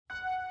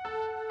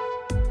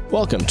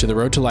Welcome to the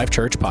Road to Life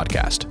Church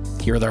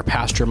podcast. Here with our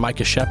pastor,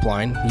 Micah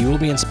Schoeplein, you will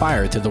be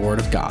inspired through the Word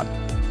of God.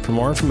 For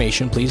more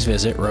information, please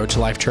visit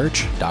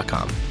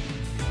roadtolifechurch.com.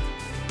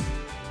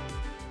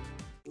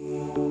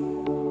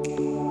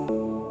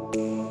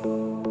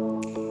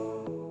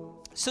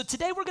 So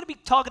today we're going to be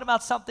talking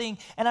about something,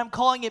 and I'm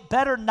calling it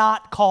Better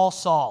Not Call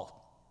Saul.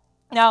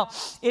 Now,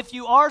 if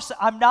you are,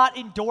 I'm not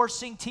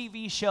endorsing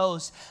TV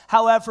shows.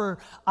 However,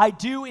 I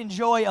do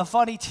enjoy a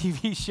funny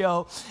TV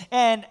show,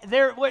 and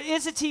there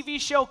is a TV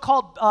show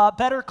called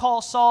Better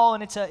Call Saul,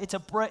 and it's a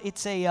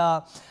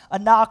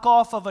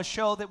knockoff of a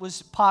show that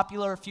was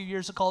popular a few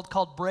years ago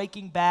called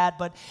Breaking Bad.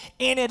 But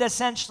in it,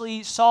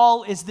 essentially,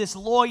 Saul is this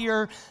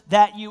lawyer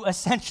that you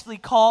essentially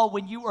call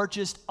when you are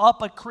just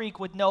up a creek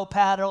with no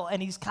paddle,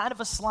 and he's kind of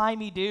a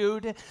slimy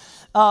dude,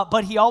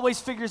 but he always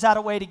figures out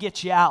a way to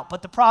get you out.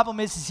 But the problem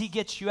is he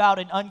gets you out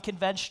in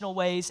unconventional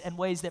ways and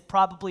ways that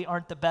probably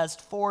aren't the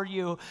best for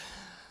you.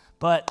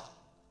 But,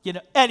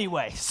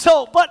 anyway.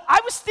 But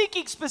I was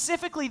thinking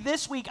specifically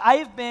this week, I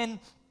have been,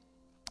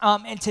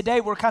 and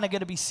today we're kind of going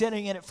to be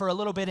sitting in it for a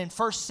little bit in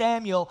 1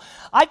 Samuel.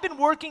 I've been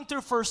working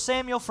through 1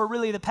 Samuel for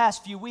really the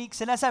past few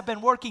weeks, and as I've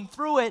been working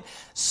through it,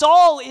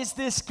 Saul is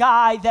this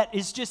guy that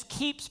just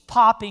keeps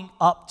popping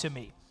up to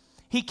me.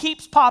 He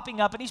keeps popping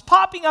up, and he's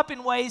popping up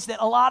in ways that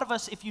a lot of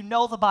us, if you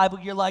know the Bible,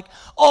 you're like,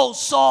 oh,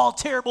 Saul,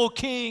 terrible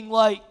king,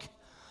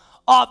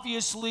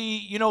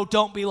 obviously,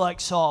 don't be like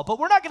Saul. But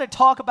we're not going to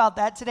talk about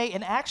that today,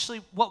 and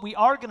actually what we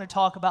are going to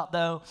talk about,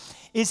 though,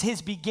 is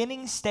his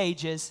beginning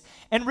stages,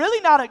 and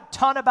really not a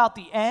ton about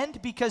the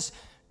end, because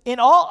in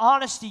all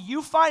honesty,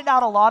 you find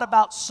out a lot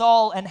about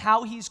Saul and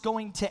how he's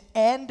going to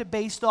end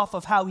based off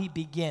of how he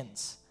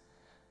begins.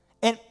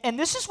 And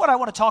this is what I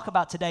want to talk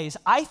about today, is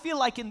I feel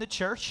like in the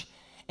church,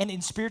 and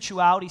in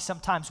spirituality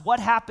sometimes, what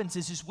happens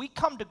is we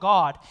come to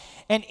God,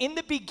 and in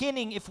the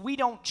beginning, if we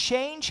don't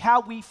change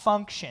how we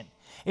function,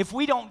 if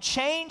we don't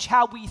change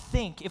how we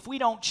think, if we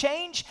don't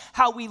change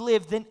how we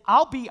live, then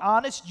I'll be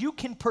honest, you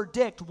can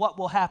predict what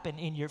will happen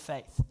in your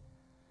faith.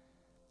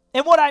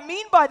 And what I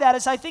mean by that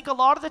is I think a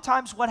lot of the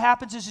times what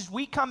happens is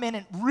we come in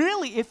and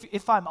really,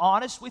 if I'm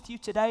honest with you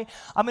today,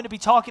 I'm going to be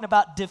talking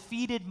about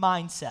defeated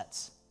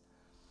mindsets.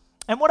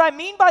 And what I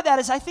mean by that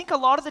is I think a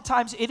lot of the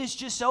times it is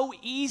just so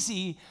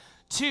easy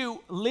to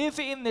live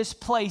in this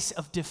place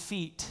of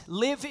defeat,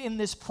 live in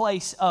this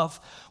place of,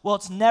 well,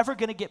 it's never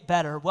going to get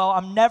better. Well,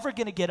 I'm never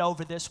going to get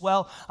over this.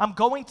 Well, I'm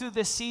going through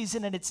this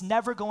season and it's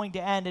never going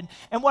to end.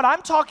 And what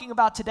I'm talking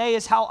about today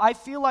is how I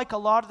feel like a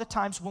lot of the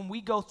times when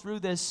we go through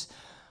this,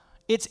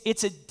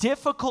 it's a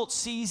difficult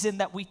season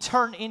that we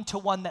turn into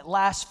one that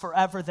lasts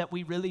forever, that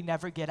we really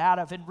never get out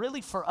of. And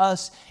really for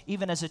us,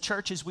 even as a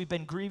church, as we've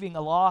been grieving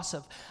a loss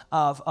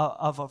of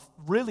a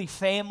really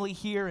family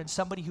here and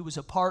somebody who was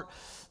a part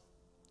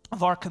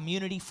of our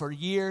community for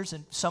years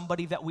and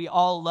somebody that we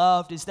all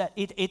loved, is that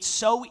it's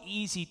so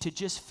easy to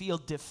just feel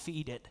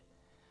defeated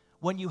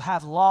when you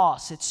have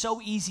loss. It's so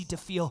easy to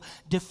feel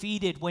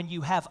defeated when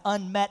you have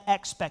unmet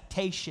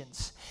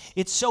expectations.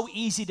 It's so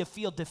easy to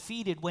feel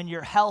defeated when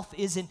your health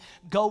isn't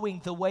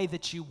going the way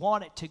that you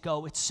want it to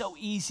go. It's so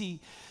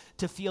easy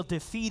to feel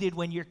defeated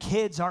when your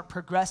kids aren't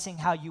progressing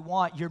how you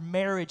want, your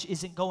marriage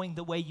isn't going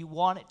the way you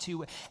want it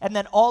to. And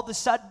then all of a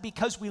sudden,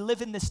 because we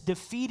live in this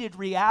defeated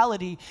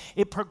reality,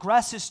 it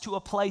progresses to a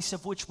place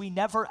of which we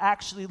never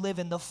actually live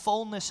in the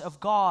fullness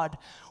of God.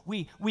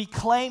 We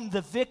claim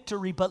the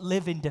victory but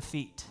live in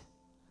defeat.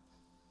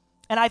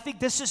 And I think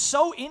this is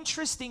so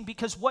interesting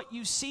because what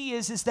you see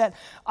is that,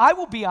 I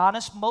will be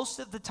honest, most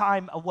of the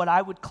time what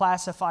I would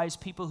classify as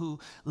people who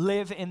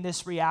live in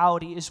this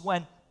reality is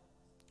when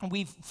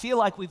we feel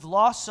like we've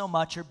lost so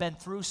much or been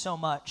through so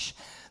much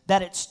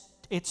that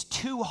it's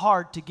too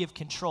hard to give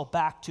control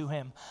back to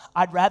him.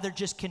 I'd rather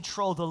just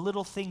control the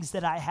little things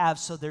that I have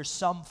so there's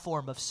some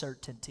form of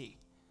certainty.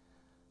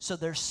 So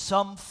there's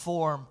some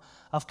form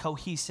of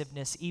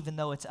cohesiveness even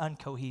though it's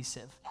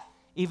uncohesive,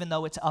 even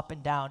though it's up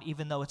and down,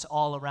 even though it's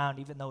all around,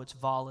 even though it's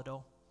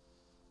volatile.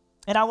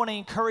 And I want to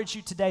encourage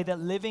you today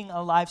that living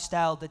a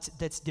lifestyle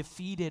that's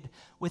defeated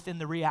within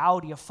the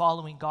reality of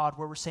following God,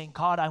 where we're saying,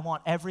 God, I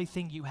want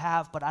everything you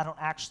have, but I don't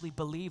actually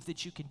believe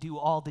that you can do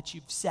all that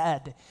you've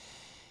said,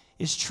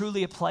 is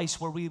truly a place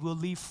where we will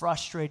leave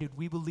frustrated,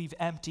 we will leave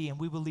empty, and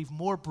we will leave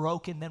more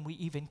broken than we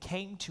even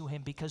came to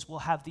him, because we'll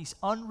have these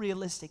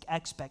unrealistic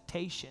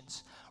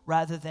expectations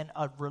rather than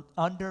an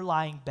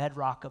underlying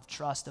bedrock of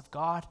trust of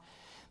God.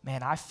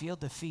 Man, I feel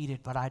defeated,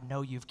 but I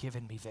know you've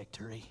given me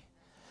victory.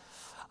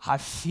 I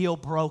feel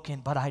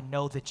broken, but I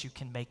know that you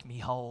can make me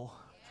whole.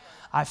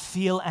 I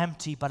feel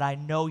empty, but I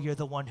know you're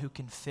the one who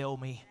can fill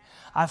me.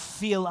 I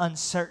feel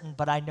uncertain,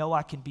 but I know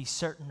I can be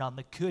certain on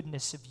the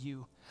goodness of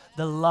you,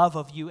 the love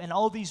of you. And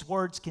all these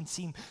words can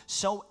seem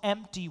so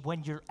empty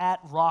when you're at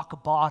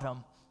rock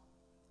bottom.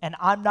 And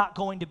I'm not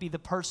going to be the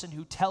person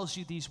who tells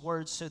you these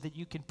words so that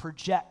you can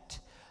project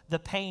the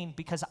pain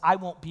because I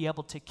won't be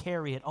able to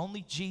carry it.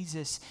 Only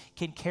Jesus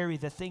can carry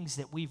the things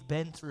that we've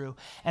been through.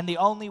 And the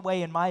only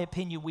way, in my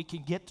opinion, we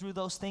can get through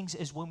those things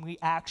is when we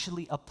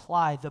actually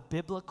apply the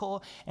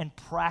biblical and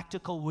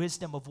practical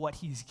wisdom of what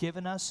he's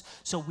given us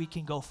so we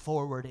can go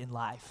forward in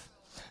life.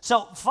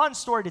 So, fun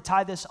story to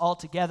tie this all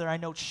together. I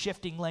know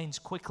shifting lanes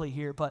quickly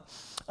here, but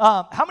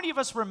how many of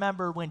us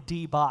remember when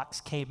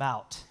D-Box came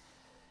out?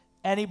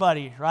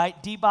 Anybody, right?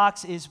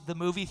 D-Box is the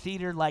movie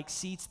theater like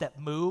seats that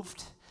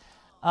moved.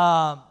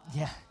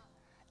 Yeah,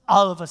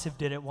 all of us have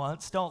did it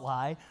once, don't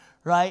lie,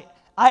 right?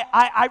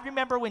 I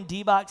remember when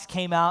D-Box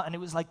came out, and it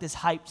was like this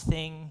hyped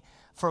thing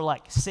for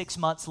like 6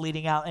 months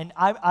leading out, and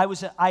I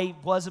was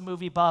a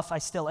movie buff. I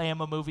still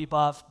am a movie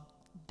buff.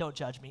 Don't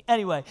judge me.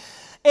 Anyway,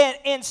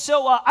 and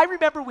so I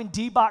remember when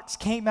D-Box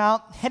came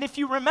out, and if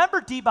you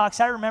remember D-Box,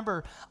 I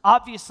remember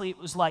obviously it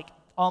was like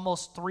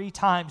almost 3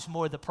 times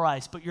more the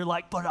price, but you're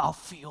like, but I'll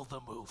feel the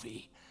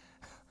movie.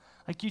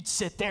 Like you'd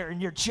sit there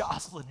and you're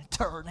jostling and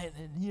turning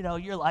and, you know,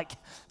 you're like,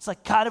 it's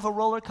like kind of a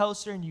roller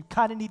coaster and you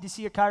kind of need to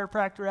see a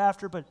chiropractor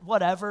after, but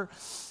whatever.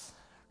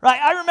 Right?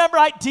 I remember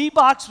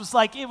D-Box was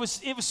like, it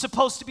was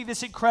supposed to be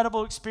this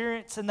incredible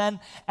experience, and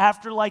then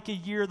after like a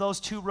year, those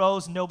 2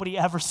 rows, nobody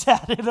ever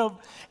sat in them.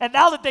 And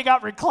now that they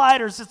got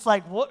recliners, it's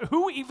like,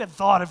 who even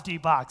thought of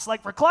D-Box?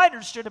 Like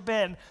recliners should have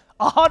been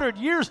 100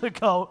 years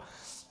ago.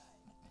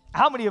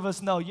 How many of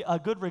us know a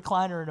good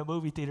recliner in a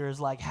movie theater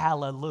is like,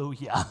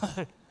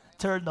 hallelujah.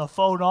 Turn the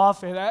phone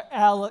off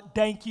and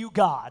thank you,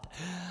 God.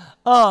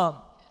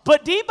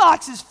 But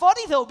D-Box is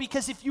funny, though,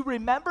 because if you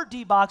remember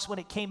D-Box when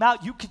it came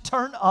out, you could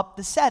turn up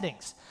the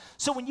settings.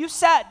 So when you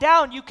sat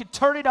down, you could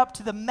turn it up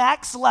to the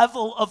max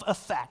level of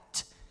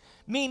effect.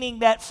 Meaning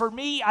that for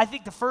me, I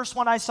think the first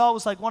one I saw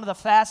was like one of the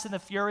Fast and the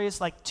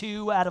Furious, like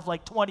 2 out of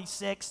like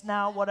 26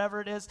 now,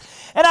 whatever it is.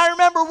 And I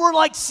remember we're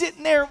like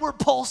sitting there, we're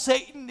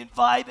pulsating and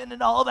vibing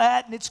and all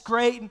that, and it's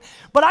great.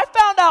 But I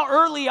found out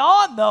early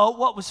on, though,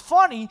 what was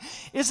funny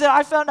is that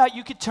I found out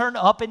you could turn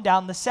up and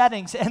down the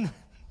settings. And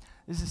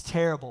this is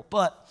terrible,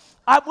 but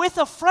I'm with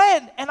a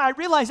friend, and I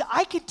realized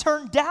I could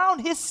turn down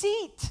his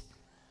seat.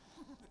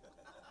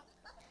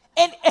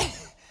 And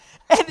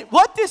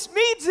what this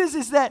means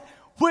is that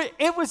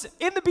it was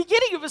in the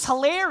beginning, it was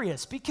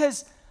hilarious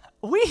because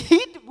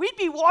we'd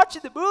be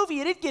watching the movie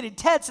and it'd get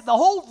intense and the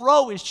whole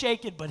row is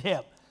shaking but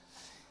him.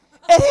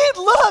 And he'd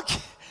look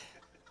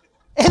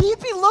and he'd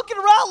be looking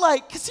around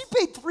like, because he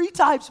paid 3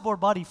 times more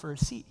money for a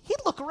seat.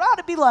 He'd look around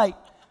and be like,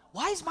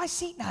 why is my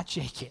seat not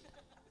shaking?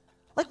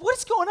 Like,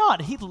 what's going on?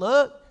 And he'd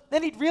look,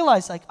 then he'd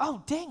realize like,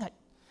 oh, dang it.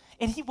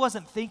 And he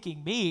wasn't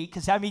thinking me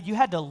because, I mean, you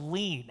had to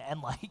lean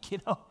and like, you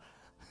know.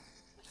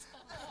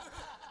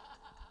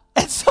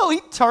 And so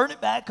he'd turn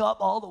it back up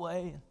all the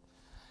way.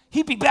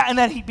 He'd be back, and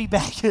then he'd be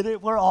back in it.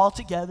 We're all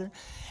together.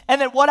 And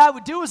then what I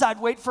would do is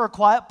I'd wait for a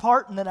quiet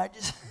part, and then I'd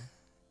just...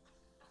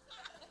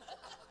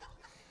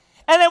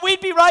 and then we'd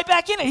be right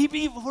back in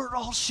it. We're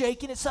all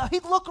shaking and stuff.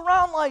 He'd look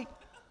around like,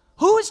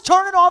 who is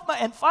turning off my...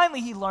 And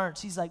finally he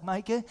learns. He's like,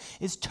 Micah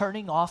is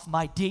turning off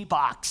my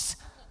D-Box.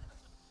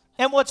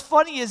 And what's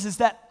funny is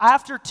that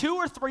after 2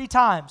 or 3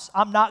 times,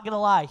 I'm not going to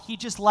lie, he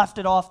just left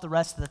it off the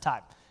rest of the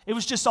time. It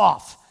was just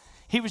off.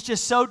 He was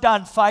just so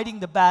done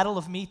fighting the battle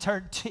of me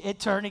it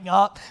turning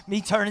up,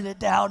 me turning it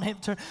down, him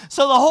turning.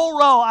 So the whole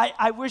row,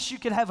 I wish you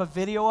could have a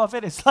video of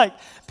it. It's like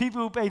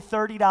people who pay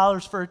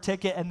 $30 for a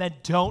ticket and then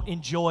don't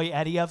enjoy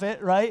any of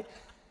it, right?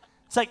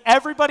 It's like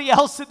everybody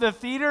else in the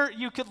theater,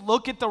 you could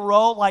look at the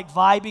row like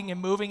vibing and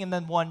moving, and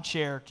then one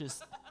chair,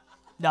 just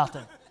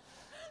nothing.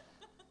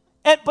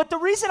 But the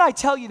reason I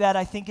tell you that,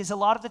 I think, is a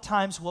lot of the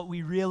times what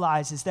we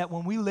realize is that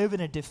when we live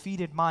in a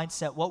defeated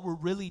mindset, what we're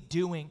really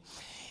doing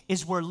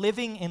is we're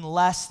living in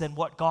less than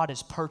what God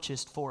has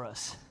purchased for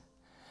us.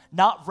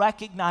 Not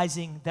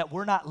recognizing that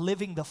we're not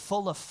living the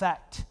full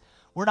effect.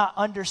 We're not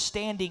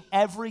understanding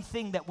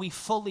everything that we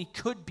fully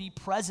could be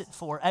present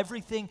for,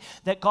 everything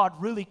that God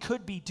really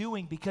could be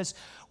doing, because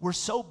we're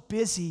so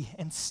busy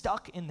and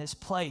stuck in this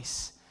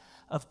place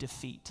of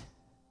defeat.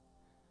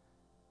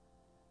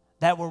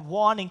 That we're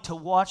wanting to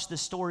watch the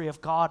story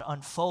of God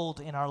unfold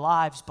in our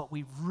lives, but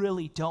we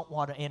really don't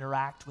want to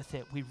interact with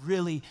it. We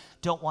really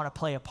don't want to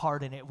play a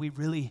part in it. We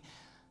really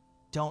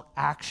don't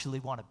actually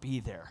want to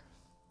be there.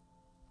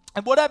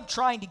 And what I'm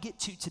trying to get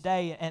to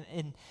today,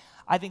 and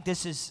I think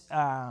this is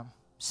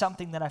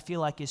something that I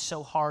feel like is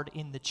so hard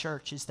in the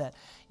church, is that,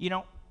 you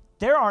know,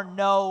 there are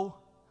no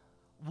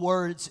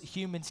words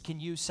humans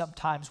can use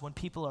sometimes when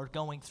people are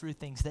going through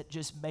things that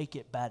just make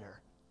it better.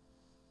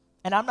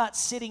 And I'm not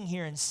sitting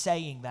here and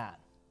saying that.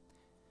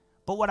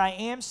 But what I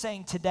am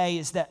saying today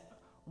is that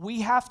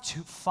we have to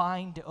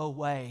find a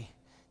way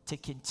to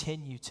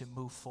continue to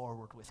move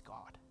forward with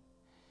God.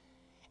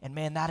 And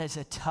man, that is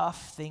a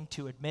tough thing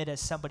to admit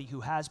as somebody who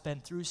has been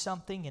through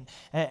something,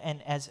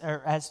 and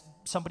as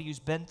somebody who's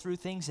been through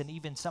things, and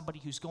even somebody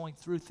who's going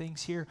through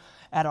things here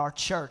at our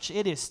church.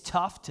 It is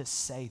tough to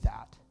say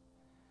that.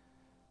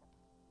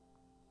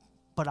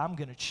 But I'm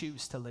going to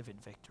choose to live in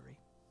victory.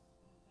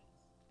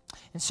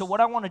 And so what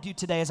I want to do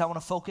today is I want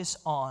to focus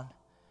on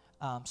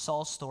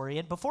Saul's story.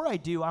 And before I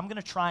do, I'm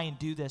going to try and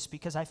do this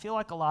because I feel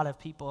like a lot of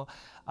people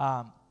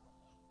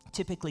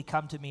typically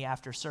come to me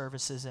after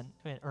services,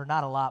 or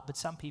not a lot, but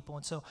some people.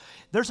 And so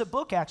there's a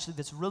book actually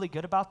that's really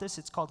good about this.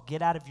 It's called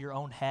Get Out of Your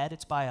Own Head.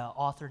 It's by an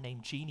author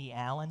named Jeannie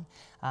Allen.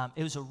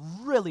 It was a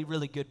really,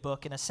 really good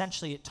book, and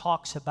essentially it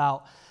talks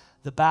about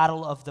the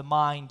battle of the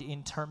mind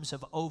in terms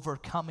of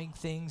overcoming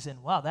things.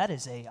 And wow, that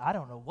is I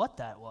don't know what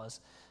that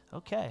was.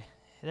 Okay,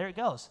 there it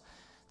goes.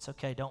 It's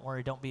okay, don't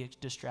worry, don't be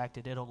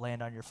distracted. It'll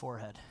land on your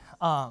forehead.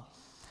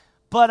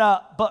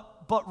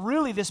 But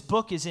really, this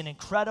book is an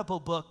incredible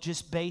book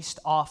just based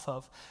off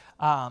of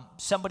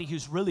somebody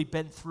who's really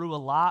been through a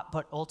lot,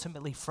 but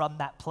ultimately from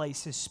that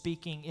place is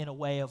speaking in a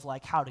way of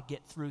like how to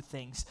get through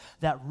things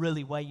that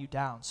really weigh you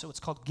down. So it's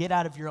called Get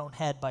Out of Your Own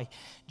Head by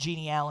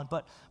Jeannie Allen.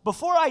 But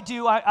before I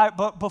do,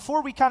 but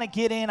before we kind of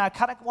get in, I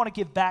kind of want to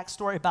give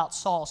backstory about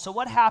Saul. So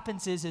what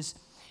happens is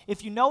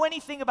if you know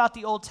anything about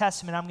the Old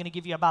Testament, I'm going to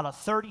give you about a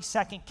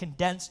 30-second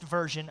condensed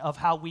version of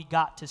how we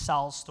got to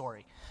Saul's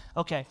story.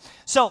 Okay,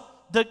 so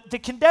the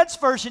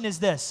condensed version is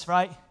this,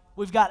 right?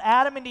 We've got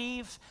Adam and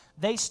Eve.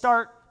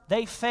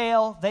 They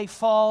fail, they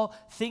fall,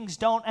 things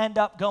don't end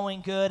up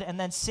going good, and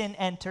then sin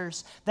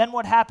enters. Then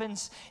what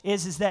happens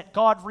is that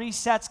God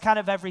resets kind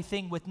of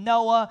everything with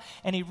Noah,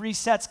 and he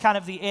resets kind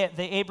of the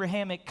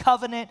Abrahamic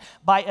covenant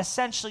by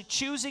essentially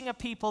choosing a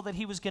people that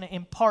he was going to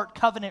impart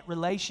covenant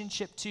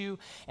relationship to.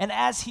 And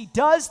as he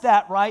does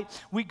that, right,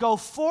 we go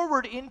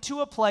forward into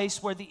a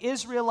place where the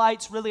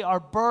Israelites really are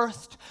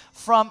birthed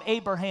from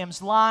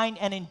Abraham's line,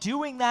 and in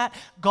doing that,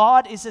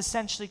 God is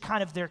essentially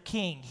kind of their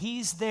king.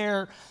 He's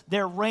their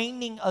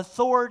reigning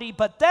authority.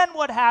 But then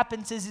what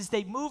happens is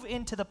they move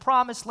into the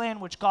promised land,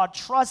 which God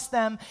trusts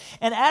them.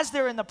 And as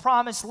they're in the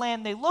promised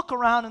land, they look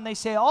around and they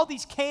say, all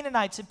these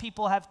Canaanites and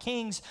people have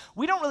kings.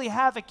 We don't really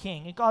have a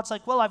king. And God's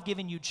like, well, I've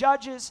given you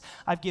judges.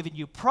 I've given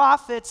you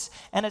prophets.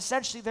 And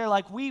essentially they're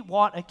like, we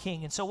want a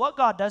king. And so what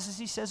God does is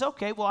he says,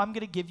 okay, well, I'm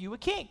going to give you a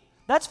king.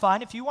 That's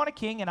fine. If you want a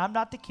king and I'm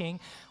not the king,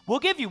 we'll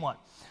give you one.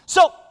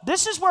 So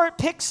this is where it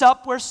picks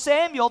up, where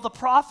Samuel, the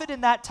prophet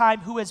in that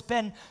time who has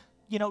been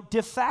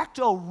de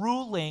facto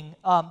ruling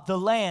the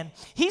land,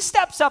 he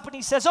steps up and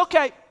he says,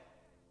 okay,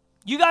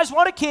 you guys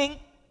want a king?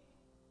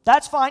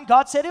 That's fine.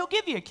 God said he'll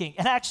give you a king.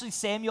 And actually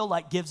Samuel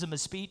gives him a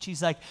speech.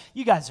 He's like,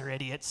 you guys are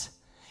idiots.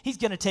 He's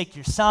going to take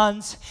your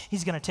sons.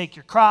 He's going to take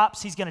your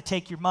crops. He's going to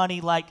take your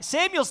money.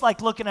 Samuel's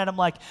looking at him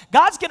like,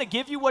 God's going to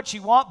give you what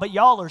you want, but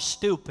y'all are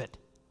stupid.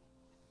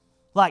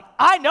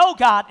 I know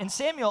God. And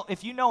Samuel,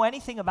 if you know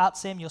anything about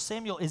Samuel,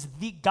 Samuel is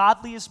the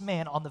godliest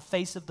man on the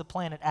face of the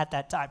planet at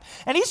that time.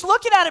 And he's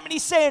looking at him and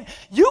he's saying,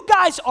 you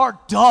guys are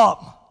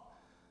dumb.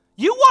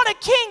 You want a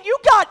king, you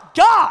got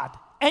God.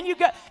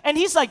 And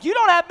he's like, you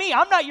don't have me,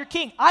 I'm not your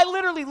king. I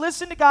literally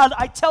listen to God.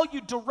 I tell you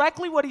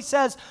directly what he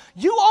says.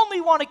 You only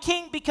want a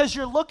king because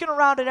you're looking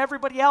around at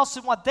everybody else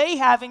and what they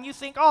have, and you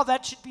think, oh,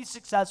 that should be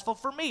successful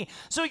for me.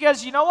 So he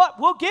goes, you know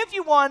what? We'll give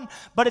you one,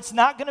 but it's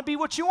not going to be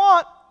what you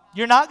want.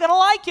 You're not going to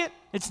like it.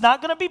 It's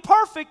not going to be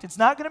perfect. It's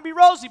not going to be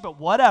rosy, but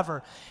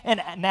whatever. And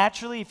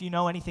naturally, if you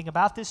know anything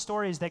about this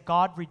story, is that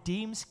God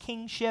redeems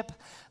kingship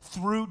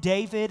through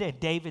David and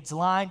David's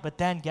line, but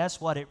then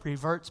guess what? It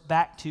reverts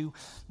back to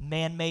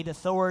man-made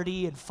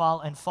authority and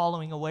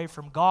following away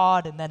from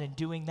God, and then in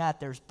doing that,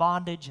 there's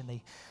bondage, and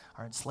they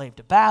are enslaved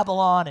to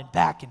Babylon and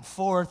back and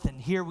forth,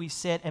 and here we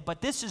sit.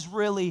 But this is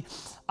really,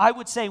 I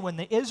would say, when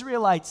the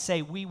Israelites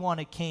say we want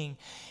a king,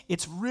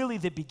 it's really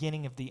the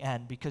beginning of the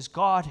end, because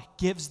God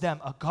gives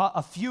them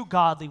a few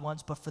godly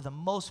ones, but for the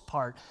most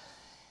part,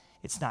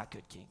 it's not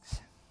good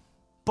kings.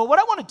 But what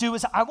I want to do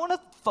is I want to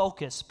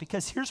focus,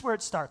 because here's where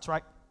it starts,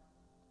 right?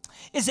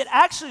 Is that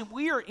actually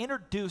we are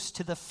introduced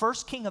to the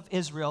first king of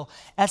Israel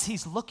as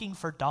he's looking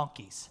for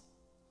donkeys,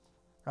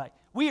 right?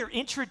 We are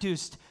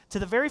introduced to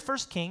the very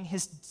first king.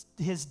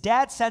 His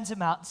dad sends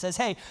him out and says,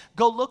 hey,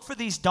 go look for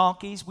these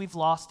donkeys. We've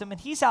lost them.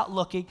 And he's out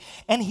looking,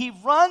 and he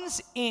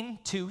runs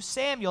into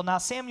Samuel. Now,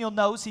 Samuel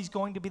knows he's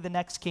going to be the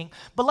next king.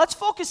 But let's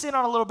focus in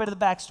on a little bit of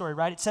the backstory,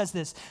 right? It says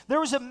this. There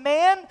was a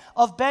man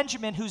of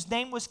Benjamin whose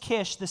name was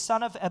Kish, the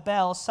son of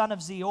Abel, son of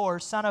Zeor,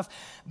 son of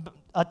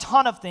a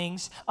ton of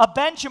things, a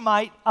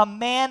Benjamite, a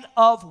man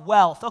of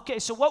wealth. Okay,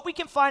 so what we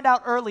can find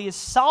out early is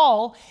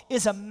Saul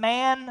is a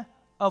man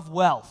of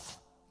wealth.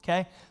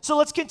 Okay, so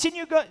let's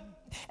continue.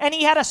 And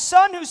he had a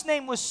son whose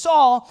name was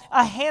Saul,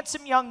 a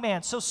handsome young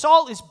man. So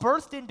Saul is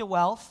birthed into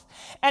wealth,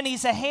 and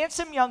he's a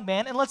handsome young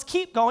man. And let's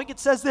keep going. It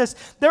says this,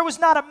 there was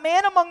not a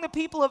man among the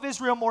people of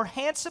Israel more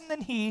handsome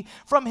than he.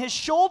 From his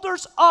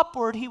shoulders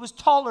upward, he was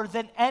taller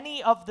than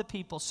any of the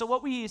people. So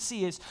what we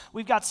see is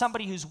we've got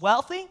somebody who's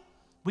wealthy,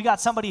 we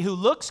got somebody who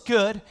looks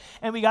good,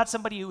 and we got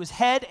somebody who is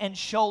head and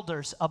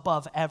shoulders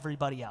above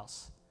everybody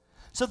else.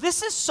 So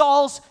this is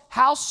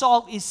how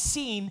Saul is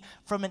seen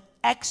from an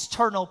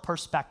external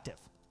perspective.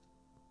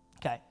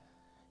 Okay.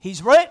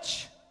 He's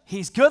rich,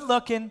 he's good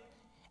looking,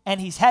 and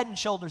he's head and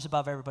shoulders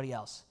above everybody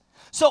else.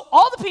 So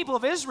all the people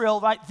of Israel,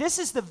 right, this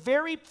is the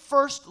very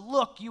first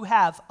look you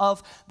have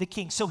of the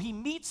king. So he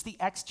meets the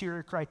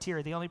exterior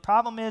criteria. The only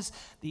problem is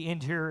the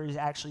interior is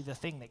actually the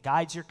thing that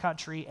guides your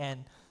country,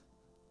 and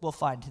we'll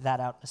find that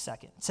out in a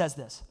second. It says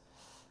this.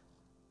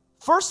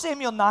 1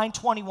 Samuel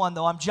 9:21,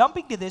 though, I'm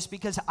jumping to this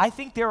because I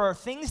think there are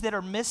things that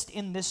are missed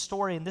in this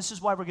story, and this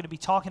is why we're going to be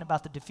talking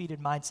about the defeated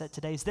mindset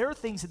today. There are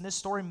things in this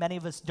story many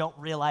of us don't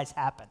realize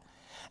happen.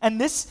 And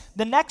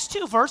the next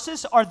two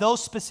verses are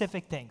those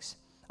specific things.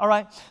 All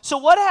right? So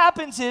what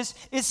happens is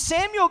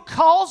Samuel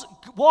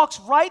walks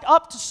right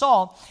up to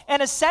Saul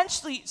and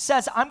essentially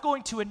says, I'm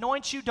going to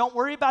anoint you. Don't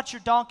worry about your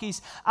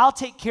donkeys. I'll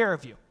take care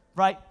of you,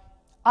 right?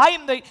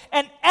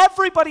 And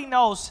everybody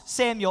knows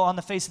Samuel on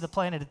the face of the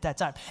planet at that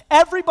time.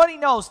 Everybody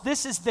knows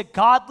this is the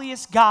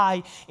godliest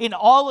guy in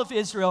all of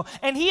Israel.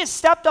 And he has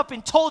stepped up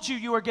and told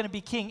you are going to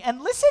be king.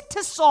 And listen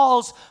to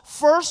Saul's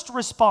first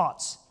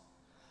response.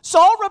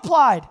 Saul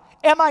replied,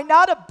 am I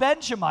not a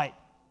Benjamite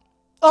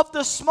of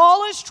the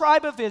smallest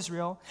tribe of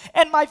Israel,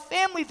 and my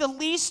family the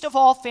least of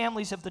all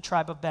families of the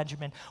tribe of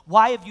Benjamin?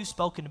 Why have you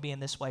spoken to me in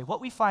this way? What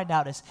we find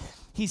out is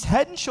he's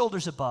head and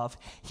shoulders above,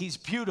 he's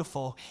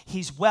beautiful,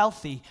 he's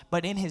wealthy,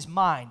 but in his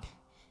mind,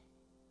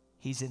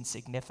 he's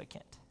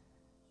insignificant.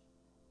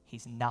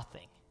 He's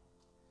nothing.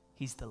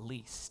 He's the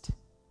least.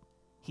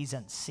 He's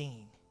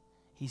unseen.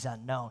 He's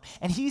unknown.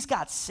 And he's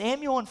got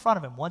Samuel in front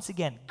of him, once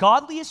again,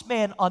 godliest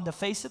man on the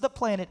face of the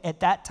planet at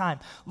that time,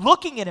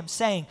 looking at him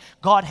saying,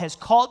 God has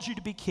called you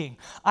to be king.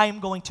 I am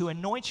going to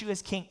anoint you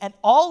as king. And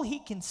all he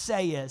can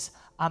say is,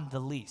 I'm the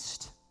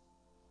least.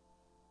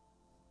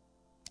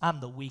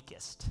 I'm the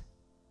weakest.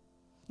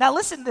 Now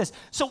listen to this.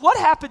 So what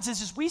happens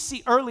is we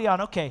see early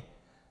on, okay,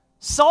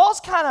 Saul's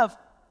kind of,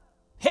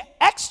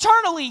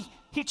 externally,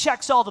 he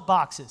checks all the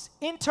boxes.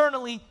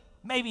 Internally,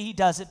 maybe he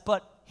doesn't,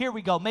 but here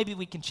we go. Maybe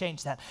we can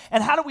change that.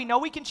 And how do we know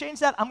we can change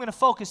that? I'm going to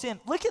focus in.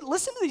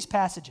 Listen to these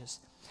passages.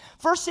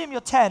 1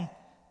 Samuel 10,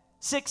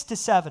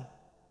 6-7.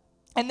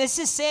 And this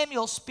is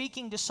Samuel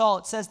speaking to Saul.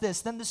 It says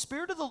this, then the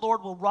Spirit of the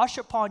Lord will rush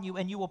upon you,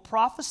 and you will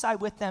prophesy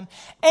with them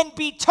and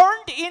be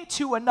turned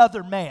into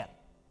another man.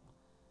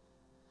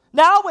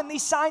 Now when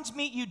these signs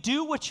meet you,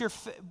 do what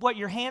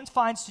your hand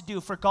finds to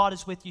do, for God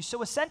is with you.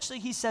 So essentially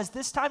he says,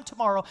 this time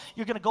tomorrow,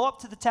 you're going to go up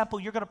to the temple,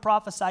 you're going to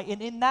prophesy,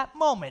 and in that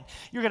moment,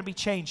 you're going to be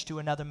changed to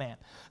another man.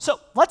 So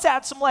let's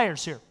add some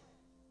layers here.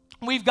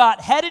 We've got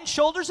head and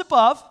shoulders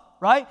above,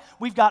 right?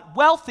 We've got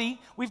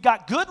wealthy, we've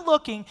got good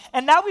looking,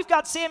 and now we've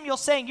got Samuel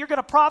saying, you're going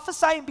to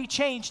prophesy and be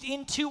changed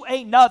into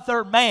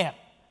another man.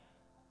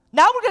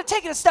 Now we're going to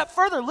take it a step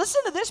further.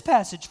 Listen to this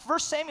passage, 1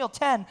 Samuel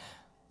 10,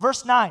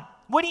 verse 9.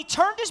 When he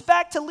turned his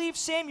back to leave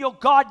Samuel,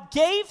 God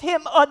gave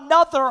him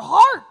another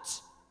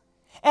heart.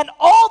 And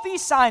all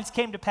these signs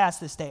came to pass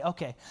this day.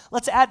 Okay,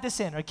 let's add this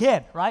in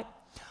again, right?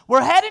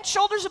 We're head and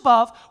shoulders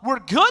above. We're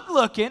good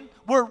looking.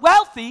 We're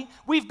wealthy.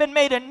 We've been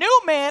made a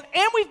new man,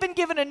 and we've been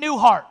given a new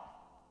heart.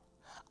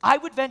 I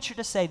would venture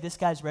to say this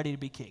guy's ready to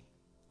be king.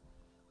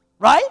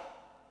 Right?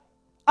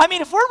 I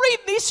mean, if we're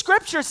reading these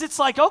scriptures, it's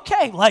like,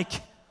 okay,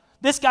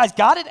 this guy's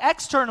got it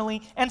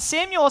externally, and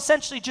Samuel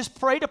essentially just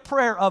prayed a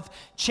prayer of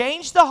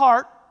change the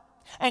heart,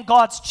 and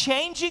God's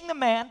changing the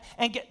man.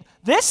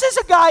 This is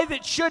a guy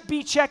that should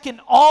be checking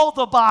all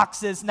the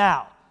boxes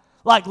now.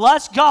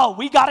 Let's go.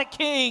 We got a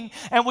king,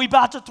 and we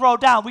about to throw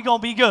down. We going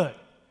to be good.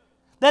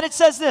 Then it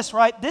says this,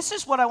 right? This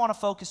is what I want to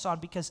focus on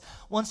because,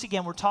 once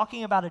again, we're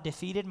talking about a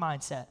defeated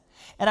mindset.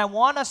 And I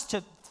want us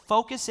to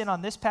focus in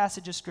on this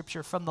passage of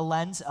Scripture from the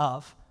lens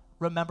of,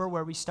 remember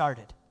where we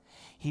started.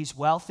 He's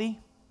wealthy.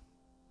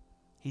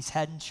 He's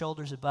head and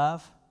shoulders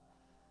above.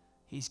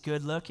 He's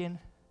good looking.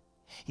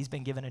 He's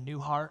been given a new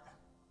heart.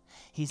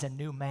 He's a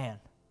new man.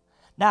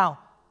 Now,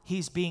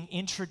 he's being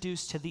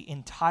introduced to the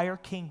entire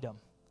kingdom.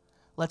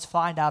 Let's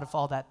find out if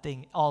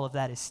all of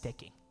that is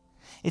sticking.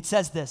 It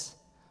says this,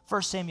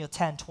 1 Samuel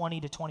 10,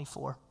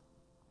 20-24.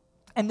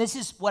 And this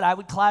is what I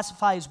would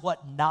classify as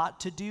what not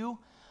to do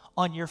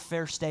on your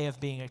first day of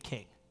being a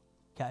king.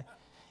 Okay?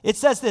 It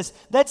says this,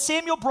 that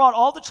Samuel brought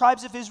all the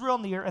tribes of Israel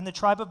near, and the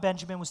tribe of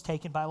Benjamin was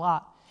taken by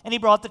Lot. And he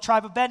brought the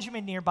tribe of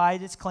Benjamin nearby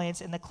its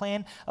clans, and the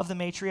clan of the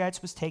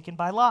Matriites was taken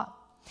by Lot.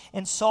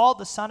 And Saul,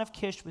 the son of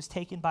Kish, was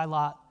taken by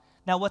Lot.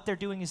 Now what they're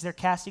doing is they're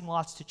casting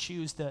lots to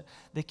choose the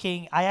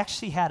king. I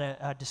actually had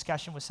a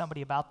discussion with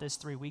somebody about this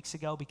 3 weeks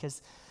ago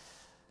because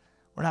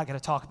we're not going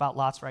to talk about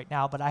lots right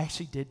now, but I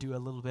actually did do a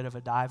little bit of a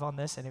dive on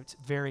this, and it's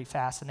very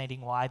fascinating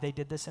why they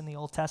did this in the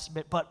Old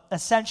Testament. But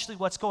essentially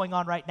what's going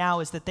on right now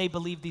is that they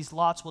believe these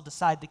lots will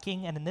decide the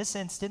king, and in this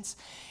instance,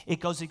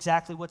 it goes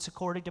exactly what's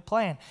according to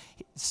plan.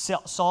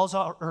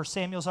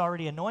 Samuel's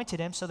already anointed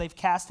him, so they've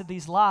casted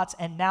these lots,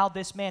 and now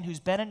this man who's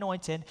been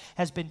anointed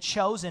has been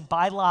chosen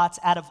by lots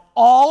out of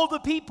all the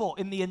people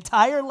in the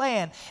entire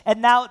land,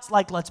 and now it's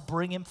like, let's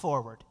bring him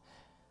forward,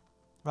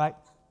 right?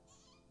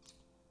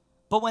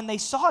 But when they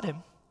sought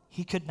him,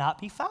 he could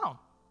not be found.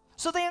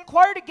 So they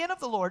inquired again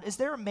of the Lord, is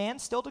there a man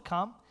still to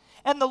come?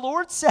 And the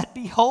Lord said,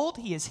 behold,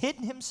 he has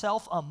hidden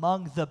himself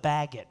among the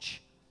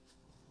baggage.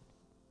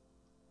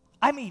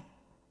 I mean,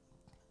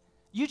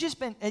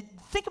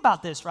 think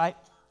about this, right?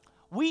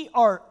 We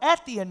are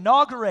at the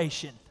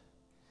inauguration,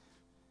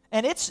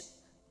 and it's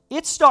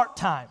start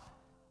time.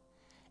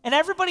 And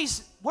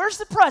everybody's, where's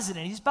the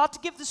president? He's about to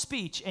give the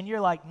speech. And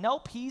you're like,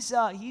 nope, he's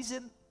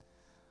in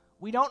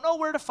We don't know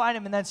where to find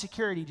him, and then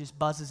security just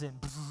buzzes in.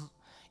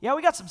 Yeah,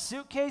 we got some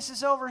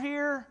suitcases over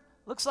here.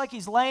 Looks like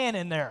he's laying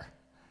in there.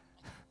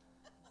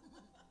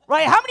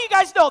 Right? How many of you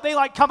guys know they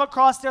like come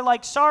across, they're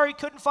like, sorry,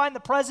 couldn't find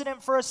the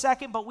president for a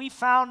second, but we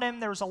found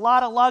him. There was a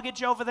lot of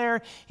luggage over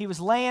there. He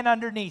was laying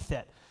underneath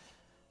it.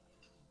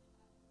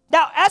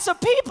 Now, as a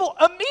people,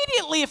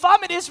 immediately, if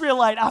I'm an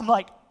Israelite, I'm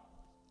like,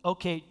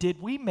 okay, did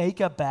we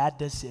make a bad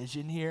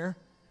decision here?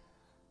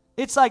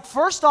 It's like,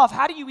 first off,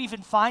 how do you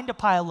even find a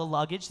pile of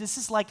luggage? This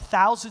is like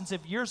thousands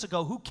of years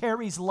ago. Who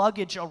carries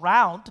luggage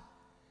around?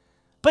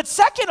 But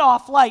second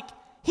off, like,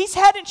 he's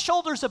head and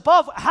shoulders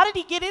above. How did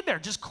he get in there?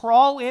 Just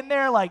crawl in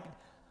there like...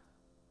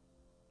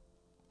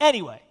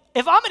 Anyway,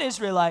 if I'm an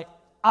Israelite,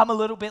 I'm a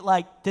little bit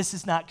like, this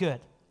is not good.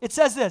 It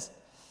says this.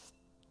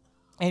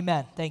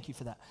 Amen. Thank you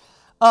for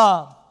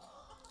that.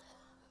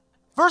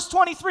 Verse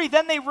 23,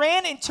 then they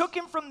ran and took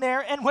him from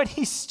there, and when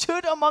he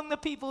stood among the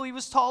people, he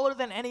was taller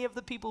than any of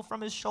the people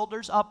from his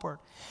shoulders upward.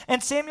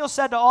 And Samuel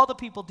said to all the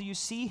people, do you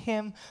see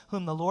him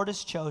whom the Lord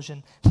has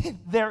chosen?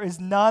 There is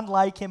none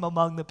like him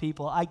among the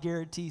people. I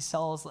guarantee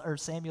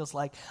Samuel's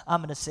like,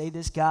 I'm going to say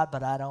this, God,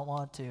 but I don't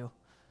want to.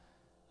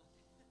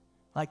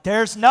 Like,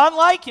 there's none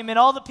like him in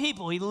all the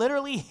people. He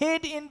literally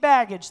hid in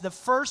baggage the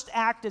first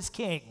act as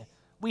king.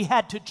 We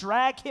had to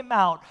drag him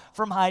out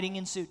from hiding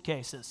in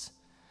suitcases.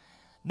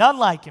 None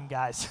like him,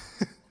 guys.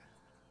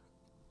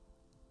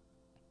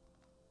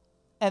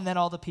 And then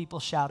all the people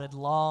shouted,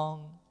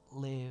 long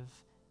live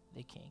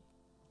the king.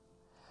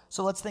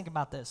 So let's think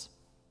about this.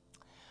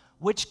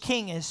 Which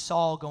king is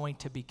Saul going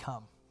to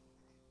become?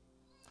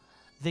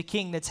 The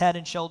king that's head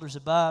and shoulders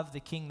above, the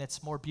king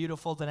that's more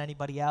beautiful than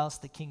anybody else,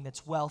 the king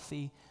that's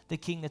wealthy, the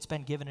king that's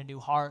been given a new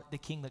heart, the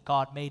king that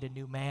God made a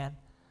new man?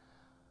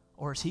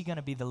 Or is he going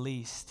to be the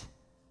least?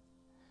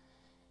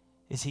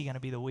 Is he going to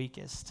be the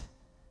weakest?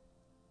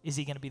 Is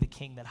he going to be the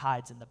king that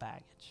hides in the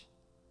baggage?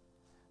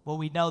 Well,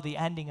 we know the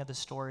ending of the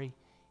story.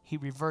 He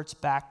reverts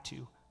back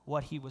to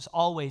what he was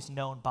always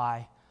known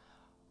by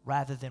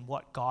rather than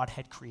what God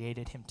had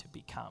created him to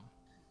become.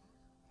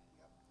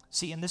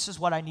 See, and this is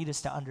what I need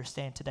us to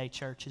understand today,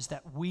 church, is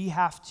that we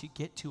have to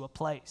get to a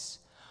place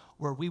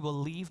where we will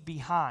leave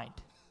behind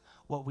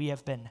what we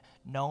have been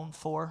known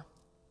for,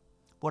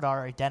 what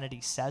our identity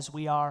says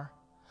we are,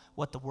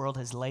 what the world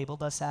has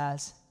labeled us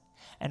as,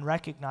 and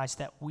recognize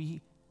that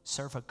we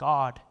serve a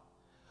God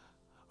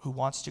who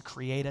wants to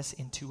create us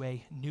into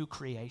a new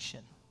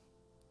creation,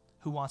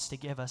 who wants to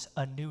give us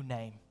a new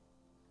name,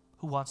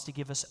 who wants to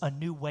give us a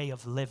new way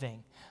of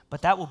living.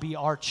 But that will be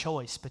our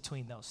choice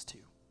between those two.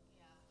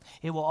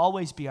 Yeah. It will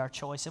always be our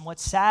choice. And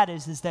what's sad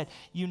is that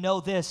you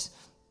know this,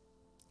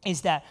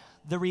 is that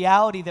the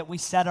reality that we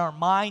set our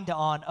mind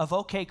on of,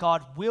 okay,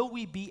 God, will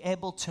we be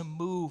able to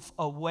move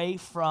away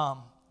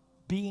from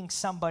being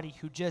somebody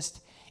who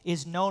just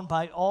is known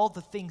by all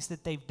the things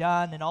that they've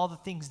done and all the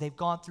things they've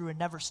gone through and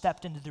never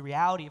stepped into the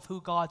reality of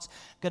who God's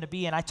going to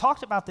be. And I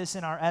talked about this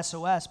in our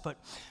SOS, but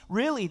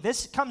really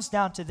this comes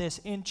down to this.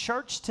 In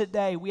church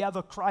today, we have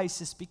a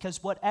crisis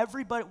because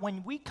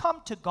when we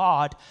come to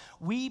God,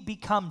 we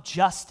become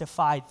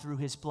justified through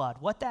his blood.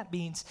 What that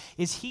means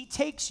is he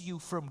takes you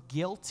from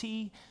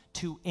guilty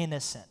to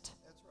innocent.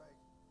 That's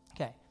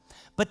right. Okay.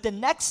 But the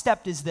next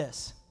step is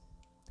this.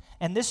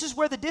 And this is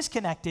where the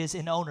disconnect is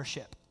in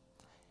ownership.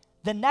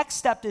 The next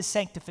step is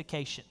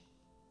sanctification.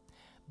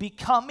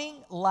 Becoming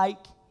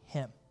like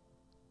him.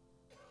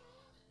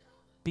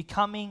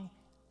 Becoming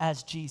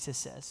as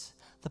Jesus is.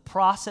 The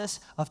process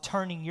of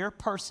turning your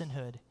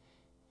personhood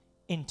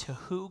into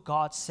who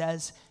God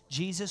says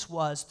Jesus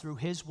was through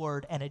his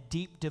word and a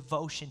deep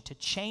devotion to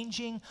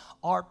changing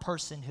our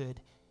personhood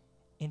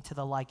into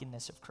the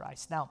likeness of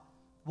Christ. Now,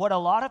 what a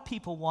lot of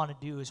people want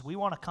to do is we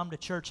want to come to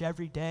church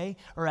every day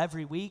or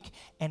every week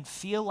and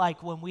feel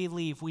like when we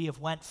leave, we have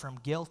went from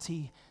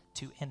guilty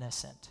to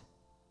innocent.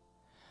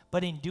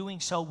 But in doing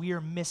so, we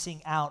are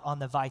missing out on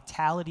the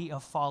vitality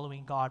of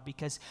following God,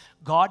 because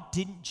God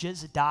didn't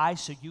just die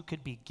so you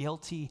could be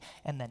guilty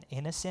and then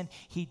innocent.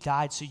 He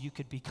died so you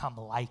could become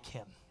like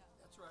him.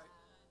 That's right.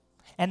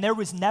 And there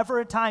was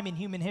never a time in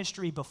human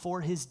history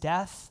before his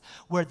death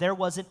where there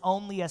wasn't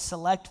only a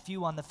select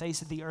few on the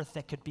face of the earth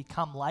that could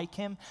become like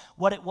him.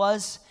 What it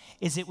was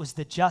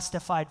the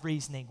justified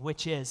reasoning,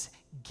 which is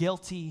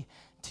guilty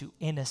to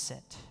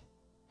innocent.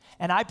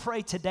 And I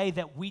pray today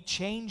that we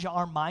change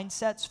our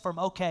mindsets from,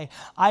 okay,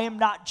 I am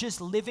not just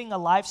living a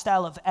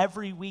lifestyle of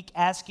every week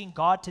asking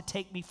God to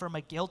take me from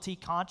a guilty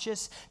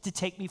conscience, to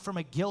take me from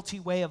a guilty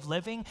way of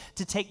living,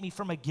 to take me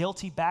from a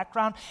guilty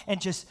background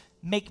and just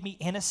make me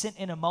innocent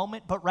in a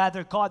moment, but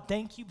rather, God,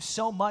 thank you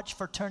so much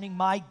for turning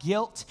my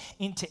guilt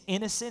into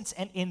innocence.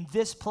 And in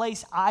this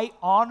place, I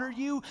honor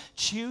you,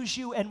 choose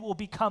you, and will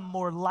become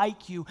more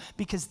like you,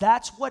 because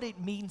that's what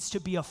it means to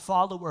be a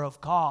follower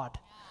of God.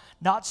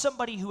 Not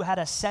somebody who had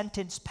a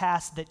sentence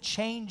passed that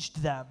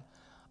changed them,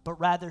 but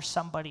rather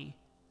somebody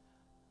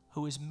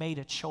who has made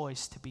a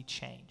choice to be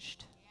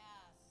changed. Yes.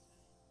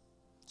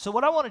 So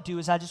what I want to do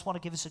is I just want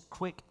to give us a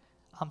quick,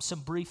 some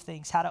brief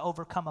things, how to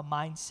overcome a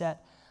mindset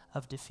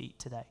of defeat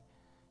today.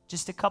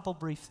 Just a couple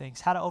brief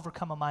things. How to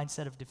overcome a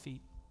mindset of defeat.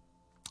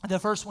 The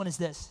first one is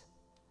this,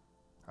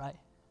 right?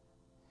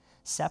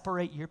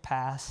 Separate your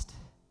past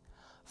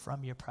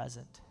from your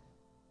present.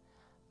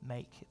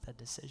 Make the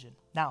decision.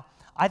 Now,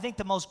 I think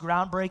the most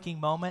groundbreaking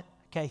moment,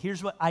 okay,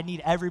 here's what I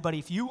need everybody.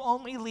 If you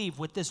only leave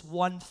with this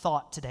one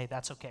thought today,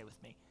 that's okay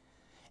with me.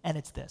 And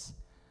it's this.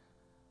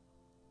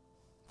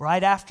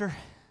 Right after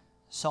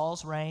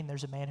Saul's reign,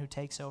 there's a man who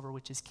takes over,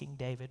 which is King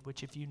David,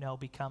 which, if you know,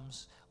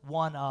 becomes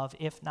one of,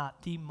 if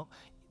not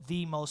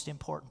the most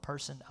important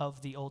person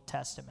of the Old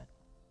Testament.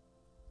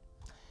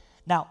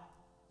 Now,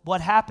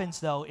 what happens,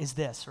 though, is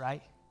this,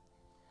 right?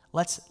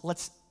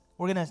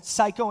 We're going to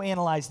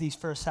psychoanalyze these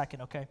for a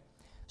second, okay?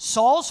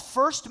 Saul's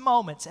first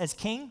moments as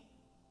king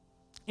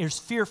is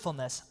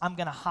fearfulness. I'm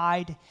going to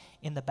hide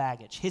in the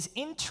baggage. His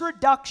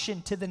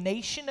introduction to the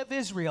nation of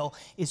Israel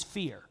is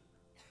fear.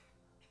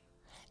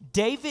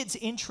 David's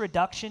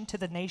introduction to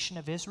the nation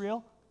of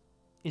Israel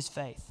is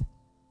faith.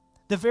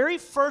 The very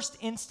first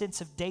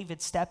instance of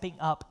David stepping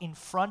up in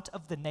front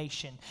of the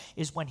nation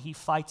is when he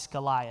fights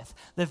Goliath.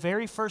 The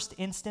very first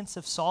instance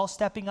of Saul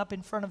stepping up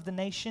in front of the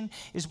nation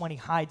is when he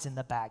hides in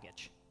the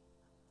baggage.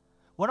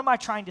 What am I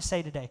trying to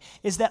say today?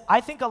 Is that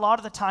I think a lot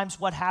of the times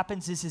what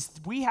happens is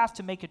we have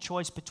to make a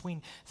choice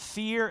between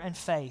fear and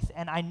faith.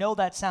 And I know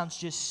that sounds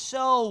just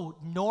so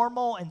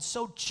normal and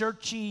so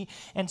churchy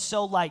and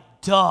so like,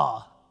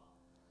 duh.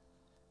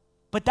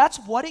 But that's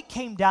what it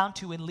came down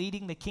to in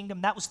leading the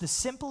kingdom. That was the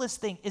simplest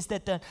thing, is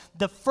that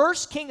the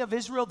first king of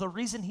Israel, the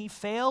reason he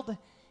failed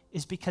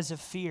is because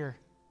of fear.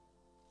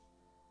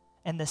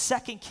 And the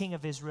second king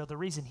of Israel, the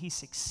reason he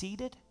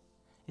succeeded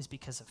is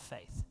because of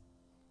faith.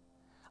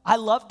 I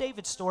love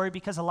David's story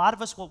because a lot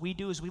of us, what we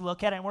do is we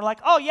look at it and we're like,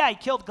 oh yeah, he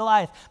killed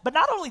Goliath. But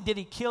not only did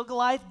he kill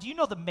Goliath, do you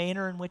know the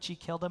manner in which he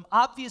killed him?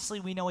 Obviously,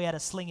 we know he had a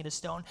sling and a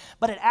stone,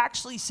 but it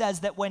actually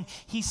says that when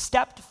he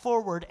stepped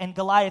forward and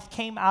Goliath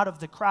came out of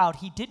the crowd,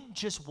 he didn't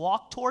just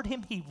walk toward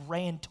him, he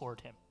ran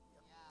toward him.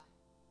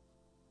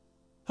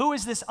 Who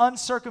is this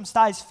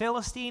uncircumcised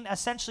Philistine,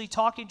 essentially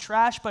talking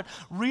trash, but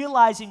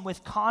realizing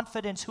with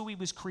confidence who he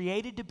was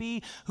created to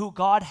be, who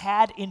God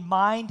had in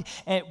mind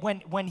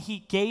when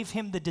he gave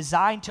him the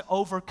design to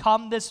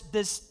overcome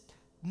this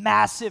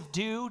massive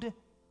dude?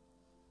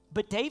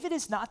 But David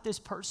is not this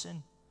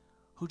person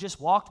who just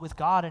walked with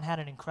God and had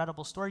an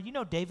incredible story. You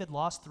know David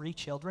lost 3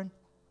 children?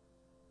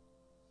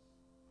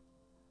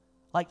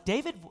 Like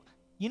David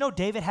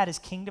had his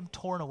kingdom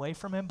torn away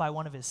from him by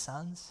one of his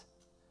sons.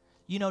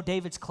 You know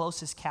David's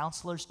closest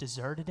counselors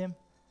deserted him.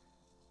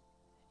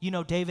 You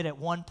know David at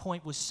one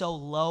point was so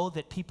low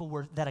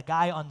that a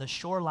guy on the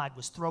shoreline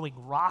was throwing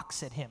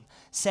rocks at him,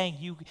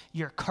 saying,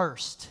 you're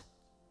cursed.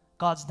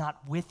 God's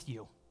not with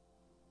you.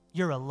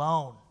 You're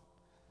alone.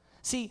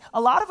 See,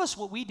 a lot of us,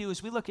 what we do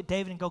is we look at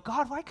David and go,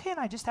 God, why can't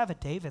I just have a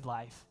David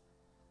life?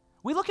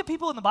 We look at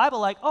people in the Bible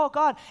like, oh,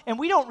 God, and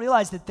we don't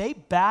realize that they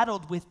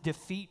battled with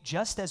defeat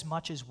just as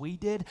much as we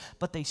did,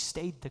 but they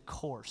stayed the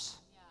course.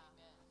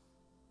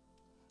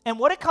 And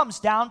what it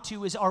comes down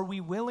to is, are we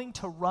willing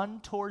to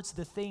run towards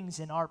the things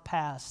in our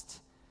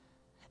past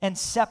and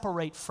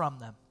separate from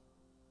them?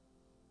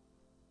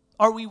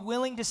 Are we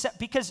willing to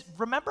because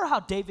remember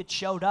how David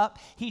showed up?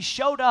 He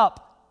showed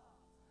up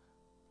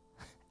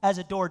as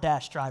a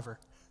DoorDash driver.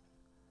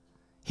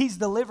 He's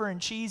delivering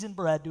cheese and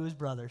bread to his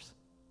brothers.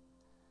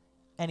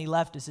 And he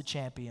left as a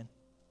champion.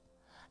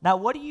 Now,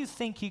 what do you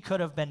think he could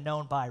have been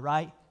known by,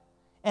 right?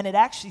 And it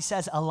actually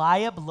says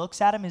Eliab looks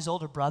at him, his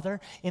older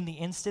brother, in the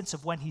instance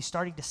of when he's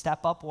starting to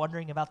step up,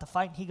 wondering about the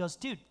fight. And he goes,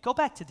 dude, go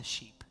back to the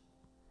sheep.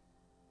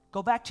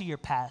 Go back to your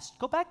past.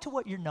 Go back to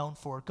what you're known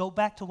for. Go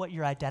back to what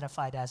you're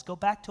identified as. Go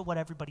back to what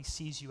everybody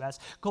sees you as.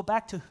 Go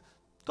back.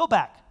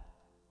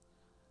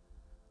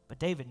 But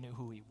David knew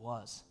who he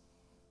was.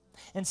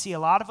 And see, a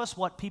lot of us,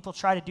 what people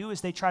try to do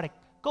is they try to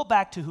go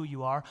back to who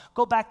you are.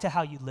 Go back to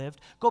how you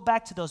lived. Go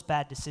back to those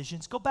bad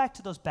decisions. Go back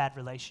to those bad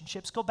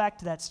relationships. Go back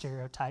to that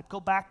stereotype. Go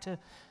back to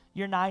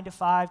your 9 to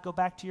 5. Go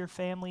back to your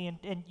family.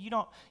 And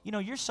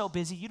you're so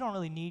busy, you don't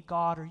really need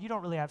God, or you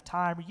don't really have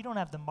time, or you don't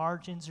have the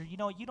margins, or you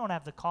don't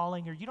have the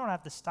calling, or you don't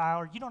have the style,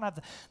 or you don't have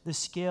the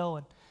skill.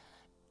 And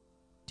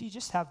do you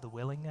just have the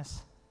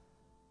willingness?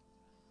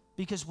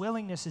 Because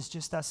willingness is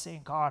just us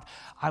saying, God,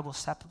 I will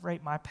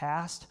separate my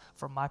past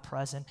from my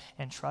present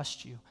and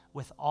trust you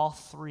with all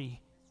 3,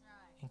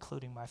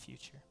 including my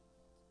future.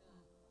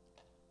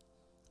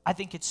 I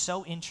think it's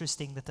so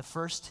interesting that the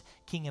first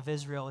king of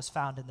Israel is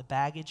found in the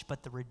baggage,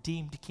 but the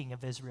redeemed king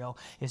of Israel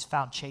is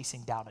found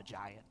chasing down a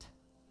giant.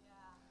 Yeah.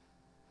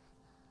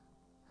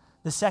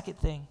 The second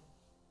thing,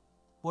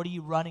 what are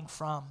you running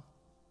from?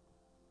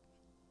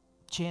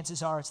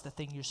 Chances are it's the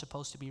thing you're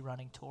supposed to be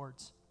running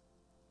towards.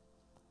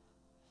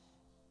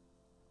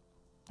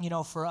 You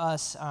know, for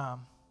us,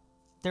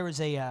 there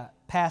was a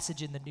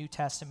passage in the New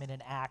Testament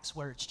in Acts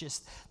where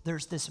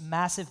there's this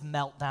massive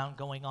meltdown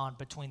going on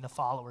between the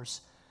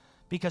followers.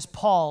 Because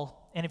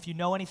Paul, and if you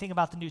know anything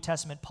about the New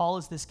Testament, Paul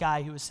is this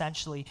guy who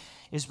essentially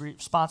is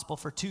responsible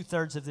for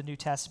 2/3 of the New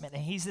Testament.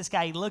 And he's this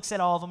guy, he looks at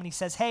all of them and he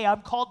says, hey,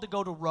 I'm called to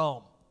go to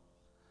Rome.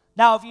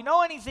 Now, if you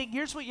know anything,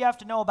 here's what you have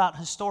to know about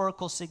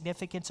historical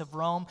significance of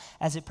Rome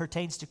as it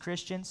pertains to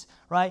Christians,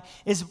 right?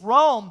 Is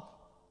Rome,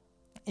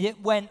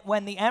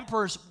 when the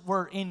emperors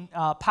were in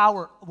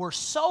power, were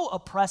so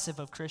oppressive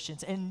of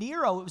Christians. And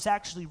Nero, it was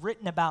actually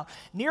written about.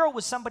 Nero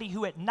was somebody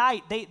who at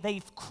night,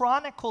 they've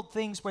chronicled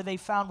things where they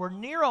found where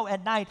Nero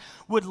at night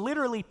would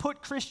literally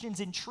put Christians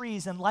in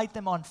trees and light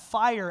them on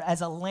fire as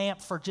a lamp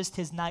for just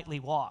his nightly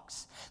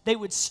walks. They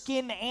would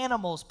skin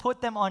animals, put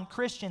them on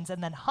Christians,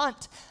 and then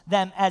hunt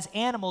them as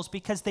animals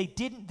because they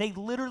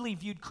literally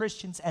viewed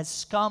Christians as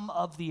scum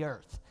of the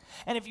earth.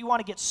 And if you want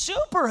to get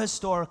super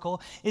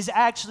historical, is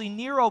actually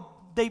Nero,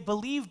 they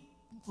believed,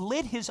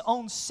 lit his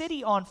own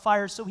city on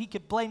fire so he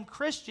could blame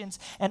Christians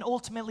and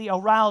ultimately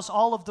arouse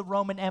all of the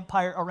Roman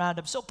Empire around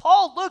him. So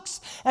Paul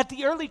looks at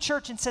the early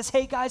church and says,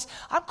 hey guys,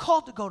 I'm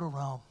called to go to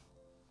Rome.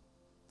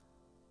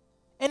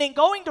 And in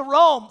going to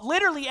Rome,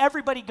 literally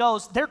everybody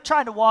goes, they're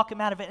trying to walk him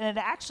out of it. And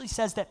it actually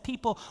says that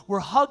people were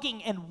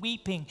hugging and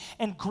weeping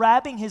and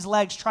grabbing his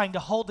legs, trying to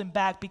hold him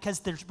back because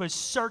there was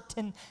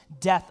certain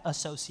death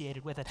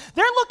associated with it.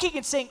 They're looking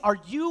and saying, are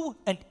you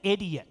an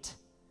idiot?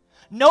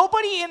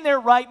 Nobody in their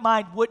right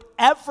mind would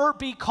ever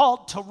be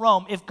called to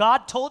Rome. If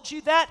God told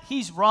you that,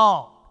 he's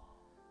wrong.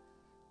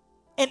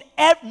 And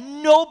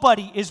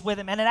nobody is with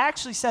him. And it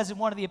actually says in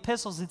one of the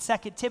epistles in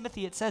 2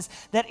 Timothy, it says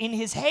that in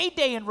his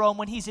heyday in Rome,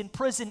 when he's in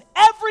prison,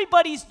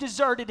 everybody's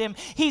deserted him.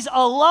 He's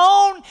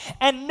alone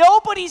and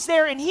nobody's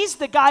there. And he's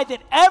the guy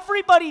that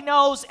everybody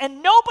knows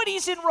and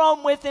nobody's in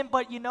Rome with him.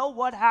 But you know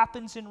what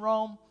happens in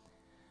Rome?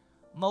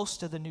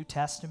 Most of the New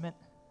Testament.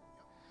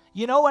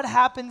 You know what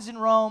happens in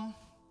Rome?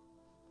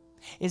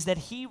 Is that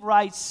he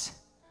writes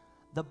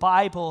the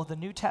Bible, the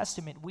New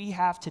Testament we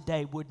have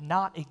today would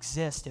not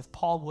exist if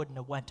Paul wouldn't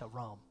have went to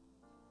Rome.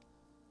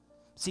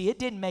 See, it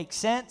didn't make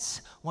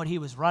sense what he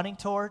was running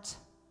towards,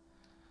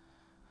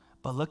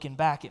 but looking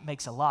back, it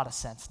makes a lot of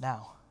sense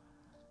now.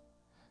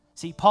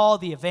 See, Paul,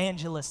 the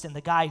evangelist and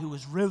the guy who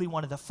was really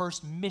one of the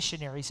first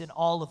missionaries in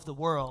all of the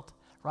world,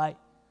 right?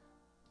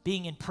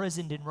 Being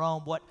imprisoned in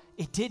Rome,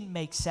 it didn't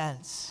make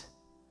sense,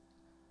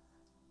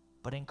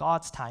 but in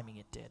God's timing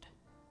it did.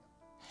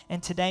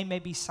 And today,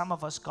 maybe some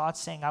of us, God's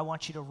saying, I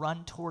want you to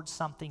run towards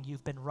something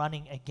you've been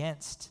running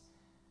against.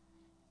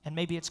 And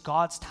maybe it's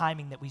God's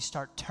timing that we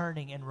start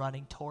turning and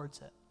running towards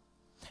it.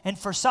 And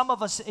for some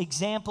of us,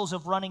 examples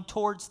of running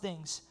towards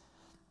things,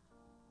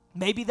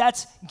 maybe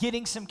that's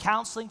getting some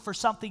counseling for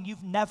something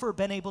you've never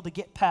been able to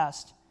get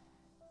past.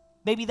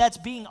 Maybe that's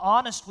being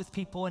honest with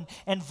people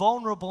and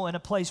vulnerable in a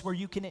place where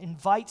you can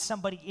invite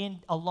somebody in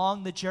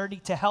along the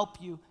journey to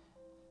help you.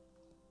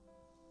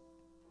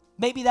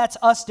 Maybe that's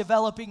us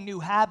developing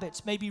new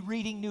habits, maybe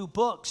reading new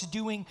books,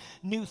 doing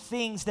new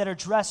things that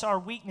address our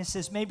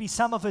weaknesses. Maybe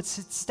some of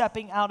it's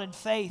stepping out in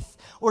faith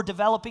or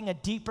developing a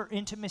deeper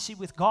intimacy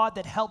with God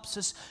that helps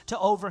us to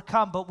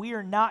overcome. But we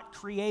are not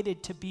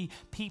created to be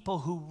people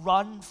who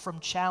run from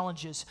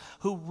challenges,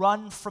 who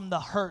run from the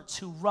hurts,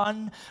 who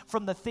run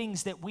from the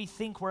things that we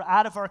think we're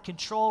out of our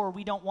control or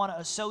we don't want to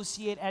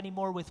associate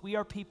anymore with. We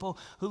are people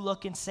who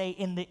look and say,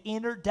 in the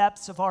inner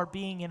depths of our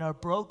being, in our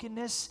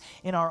brokenness,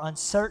 in our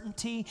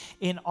uncertainty,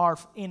 in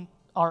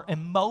our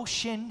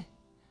emotion,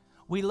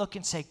 we look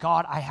and say,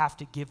 God, I have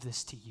to give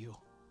this to you.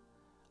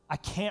 I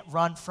can't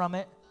run from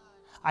it.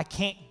 I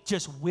can't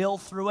just will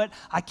through it.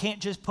 I can't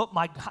just put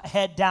my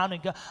head down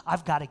and go,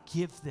 I've got to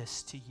give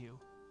this to you.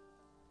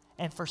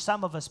 And for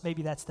some of us,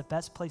 maybe that's the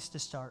best place to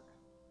start.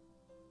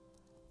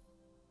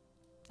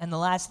 And the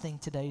last thing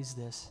today is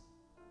this.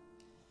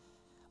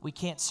 We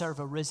can't serve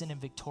a risen and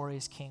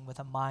victorious King with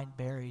a mind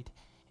buried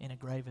in a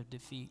grave of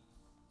defeat.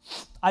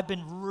 I've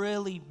been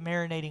really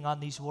marinating on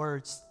these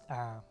words.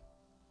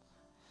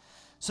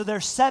 So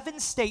there's 7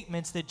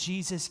 statements that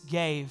Jesus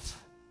gave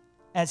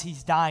as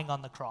he's dying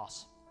on the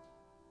cross.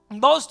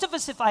 Most of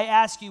us, if I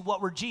ask you what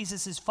were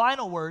Jesus'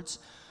 final words,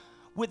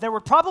 there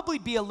would probably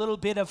be a little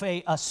bit of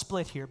a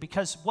split here,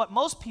 because what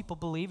most people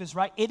believe is,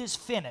 right, it is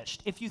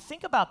finished. If you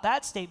think about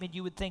that statement,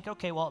 you would think,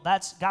 okay, well,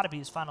 that's got to be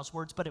his final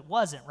words, but it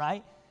wasn't,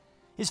 right?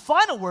 His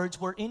final words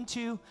were,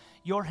 into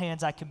your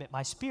hands I commit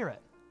my spirit.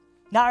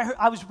 Now,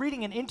 I was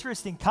reading an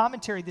interesting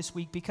commentary this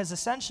week because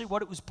essentially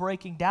what it was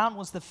breaking down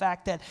was the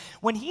fact that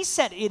when he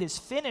said it is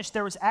finished,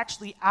 there was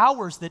actually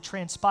hours that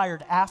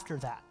transpired after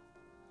that.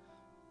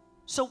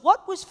 So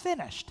what was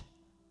finished?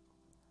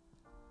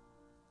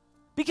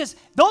 Because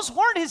those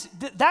weren't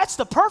that's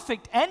the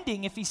perfect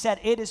ending if he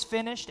said it is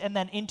finished and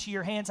then into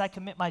your hands I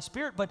commit my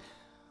spirit. But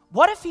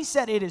what if he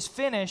said it is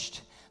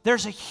finished,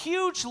 there's a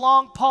huge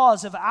long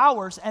pause of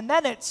hours, and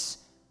then it's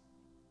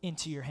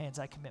into your hands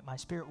I commit my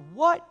spirit?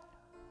 What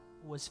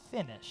was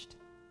finished?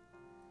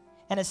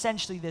 And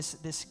essentially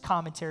this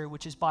commentary,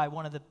 which is by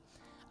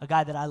a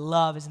guy that I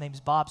love, his name's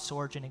Bob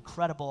Sorge, an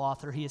incredible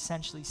author, he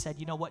essentially said,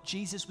 you know what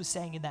Jesus was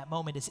saying in that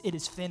moment is, it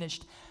is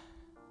finished.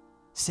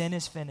 Sin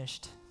is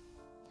finished.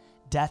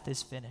 Death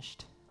is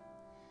finished.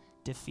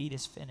 Defeat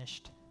is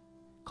finished.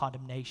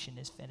 Condemnation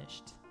is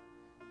finished.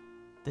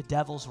 The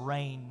devil's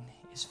reign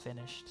is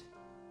finished.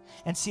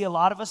 And see, a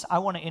lot of us, I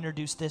want to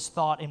introduce this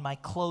thought in my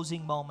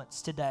closing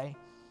moments today,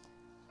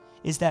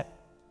 is that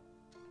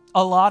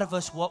a lot of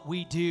us, what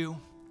we do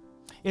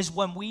is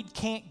when we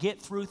can't get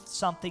through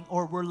something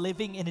or we're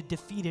living in a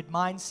defeated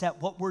mindset,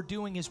 what we're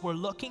doing is we're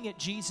looking at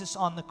Jesus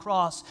on the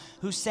cross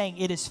who's saying,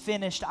 it is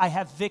finished. I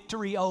have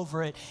victory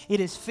over it.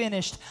 It is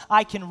finished.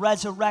 I can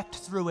resurrect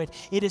through it.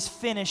 It is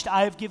finished.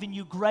 I have given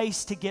you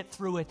grace to get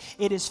through it.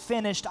 It is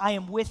finished. I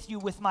am with you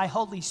with my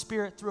Holy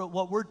Spirit through it.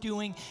 What we're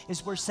doing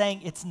is we're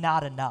saying it's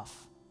not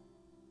enough.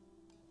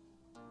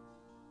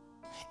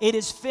 It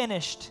is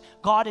finished.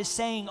 God is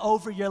saying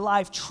over your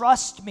life,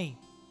 trust me.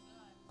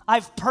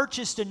 I've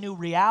purchased a new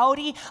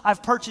reality.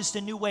 I've purchased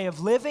a new way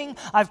of living.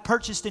 I've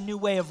purchased a new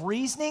way of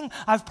reasoning.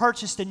 I've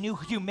purchased a new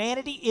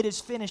humanity. It is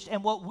finished.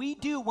 And what we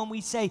do when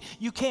we say,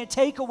 you can't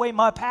take away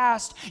my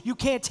past, you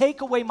can't take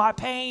away my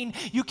pain,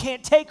 you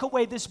can't take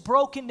away this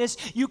brokenness,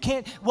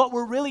 what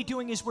we're really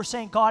doing is we're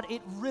saying, God,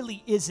 it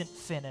really isn't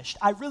finished.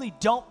 I really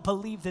don't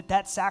believe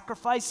that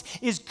sacrifice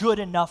is good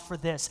enough for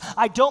this.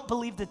 I don't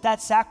believe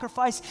that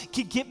sacrifice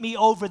can get me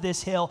over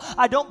this hill.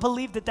 I don't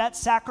believe that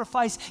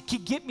sacrifice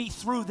can get me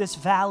through this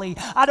valley.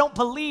 I don't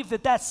believe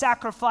that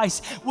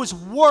sacrifice was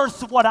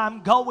worth what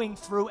I'm going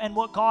through. And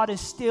what God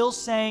is still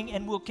saying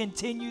and will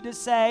continue to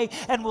say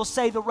and will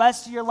say the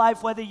rest of your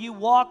life, whether you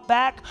walk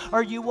back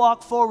or you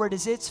walk forward,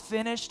 is it's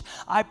finished.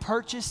 I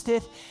purchased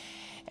it.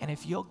 And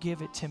if you'll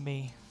give it to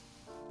me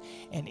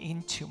and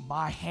into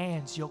my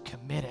hands, you'll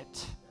commit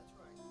it,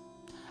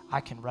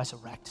 I can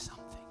resurrect something.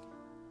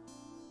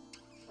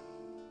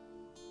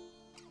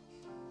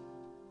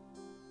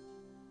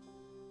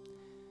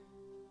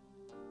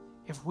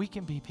 If we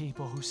can be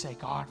people who say,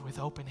 God, with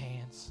open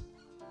hands,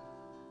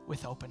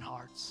 with open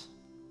hearts,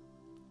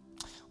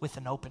 with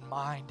an open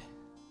mind,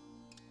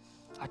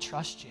 I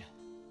trust you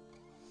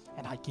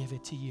and I give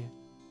it to you.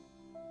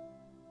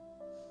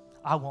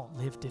 I won't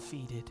live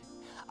defeated.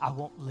 I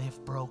won't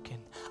live broken.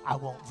 I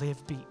won't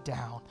live beat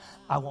down.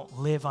 I won't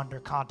live under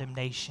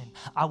condemnation.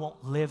 I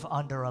won't live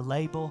under a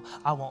label.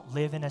 I won't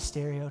live in a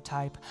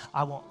stereotype.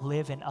 I won't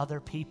live in other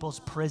people's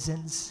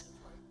prisons.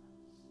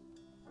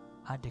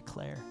 I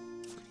declare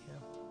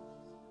freedom.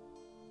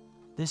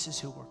 This is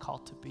who we're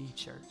called to be,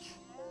 church.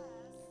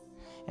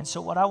 And so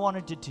what I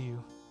wanted to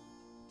do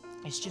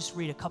is just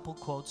read a couple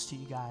quotes to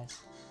you guys.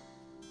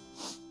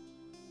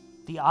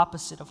 The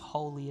opposite of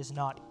holy is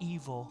not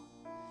evil.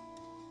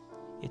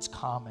 It's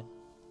common.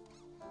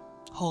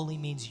 Holy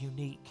means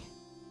unique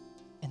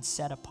and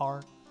set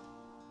apart.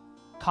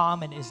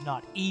 Common is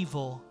not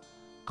evil.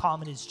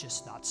 Common is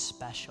just not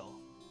special.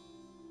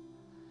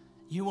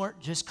 You weren't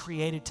just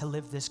created to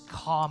live this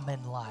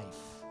common life.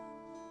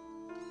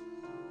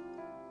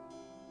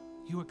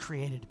 You were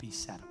created to be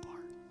set apart.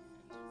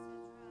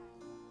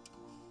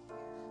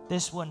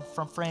 This one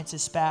from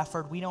Francis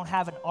Spafford. We don't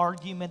have an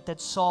argument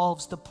that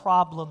solves the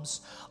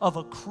problems of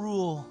a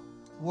cruel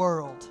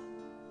world.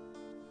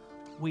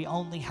 We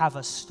only have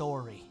a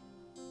story.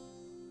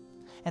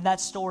 And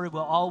that story will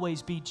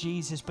always be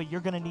Jesus, but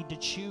you're going to need to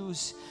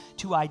choose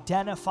to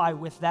identify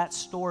with that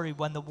story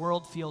when the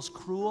world feels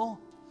cruel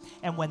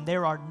and when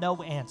there are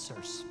no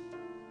answers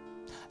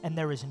and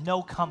there is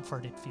no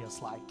comfort, it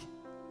feels like.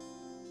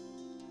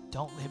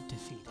 Don't live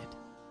defeated.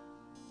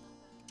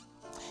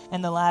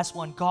 And the last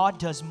one, God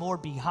does more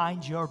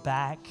behind your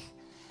back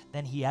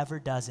than he ever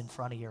does in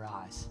front of your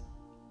eyes.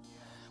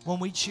 When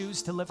we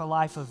choose to live a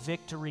life of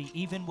victory,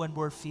 even when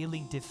we're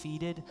feeling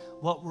defeated,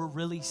 what we're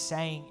really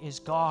saying is,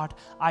 God,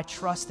 I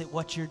trust that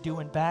what you're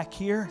doing back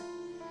here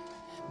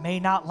may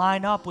not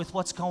line up with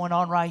what's going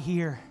on right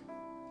here,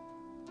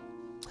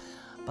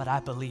 but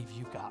I believe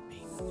you got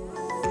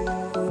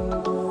me.